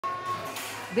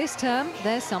This term,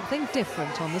 there's something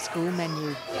different on the school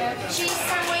menu. Cheese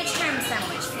sandwich, ham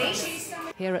sandwich, please.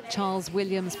 Here at Charles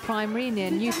Williams Primary near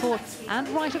Newport and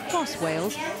right across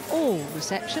Wales, all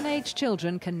reception-age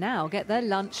children can now get their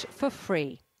lunch for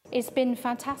free. It's been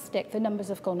fantastic. The numbers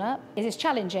have gone up. It is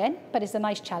challenging, but it's a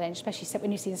nice challenge, especially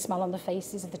when you see the smile on the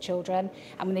faces of the children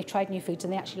and when they've tried new foods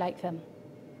and they actually like them.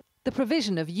 The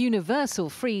provision of universal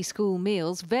free school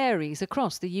meals varies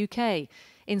across the UK.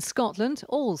 In Scotland,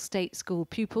 all state school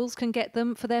pupils can get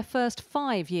them for their first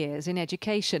 5 years in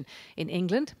education. In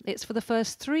England, it's for the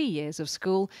first 3 years of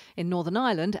school. In Northern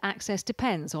Ireland, access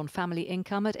depends on family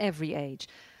income at every age.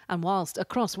 And whilst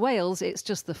across Wales it's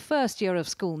just the first year of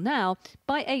school now,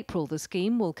 by April the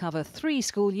scheme will cover 3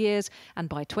 school years, and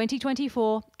by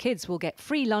 2024 kids will get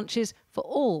free lunches for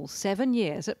all 7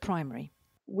 years at primary.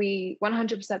 We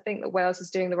 100% think that Wales is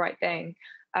doing the right thing,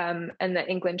 and that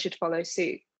England should follow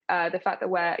suit. The fact that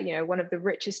we're, one of the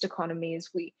richest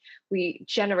economies, we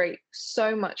generate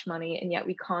so much money, and yet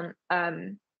we can't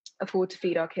afford to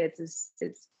feed our kids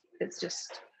it's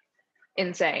just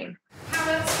insane.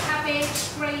 Carrots,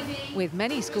 cabbage, gravy. With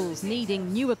many schools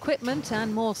needing new equipment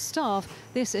and more staff,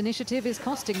 this initiative is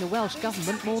costing the Welsh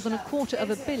Government more than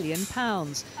 £250 million.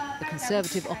 The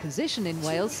Conservative opposition in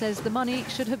Wales says the money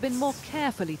should have been more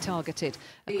carefully targeted,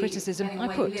 a criticism I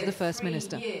put to the First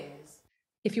Minister.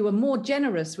 If you were more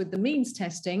generous with the means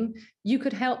testing, you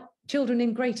could help children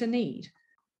in greater need.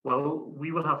 Well,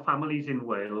 we will have families in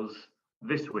Wales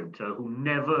this winter who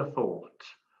never thought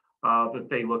that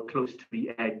they were close to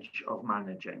the edge of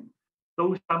managing.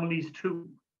 Those families too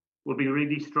will be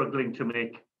really struggling to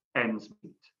make ends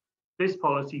meet. This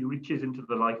policy reaches into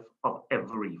the life of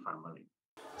every family.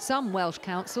 Some Welsh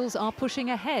councils are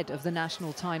pushing ahead of the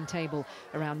national timetable.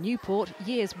 Around Newport,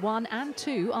 years 1 and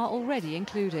 2 are already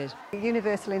included.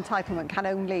 Universal entitlement can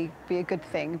only be a good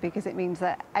thing because it means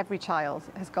that every child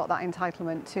has got that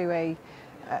entitlement to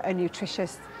a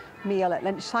nutritious meal at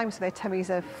lunchtime, so their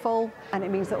tummies are full, and it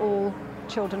means that all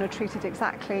children are treated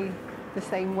exactly the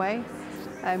same way,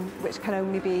 which can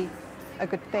only be a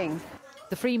good thing.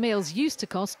 The free meals used to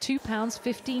cost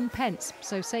 £2.15,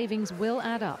 so savings will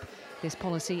add up. This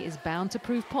policy is bound to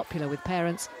prove popular with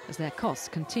parents as their costs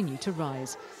continue to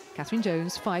rise. Catherine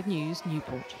Jones, 5 News,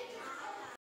 Newport.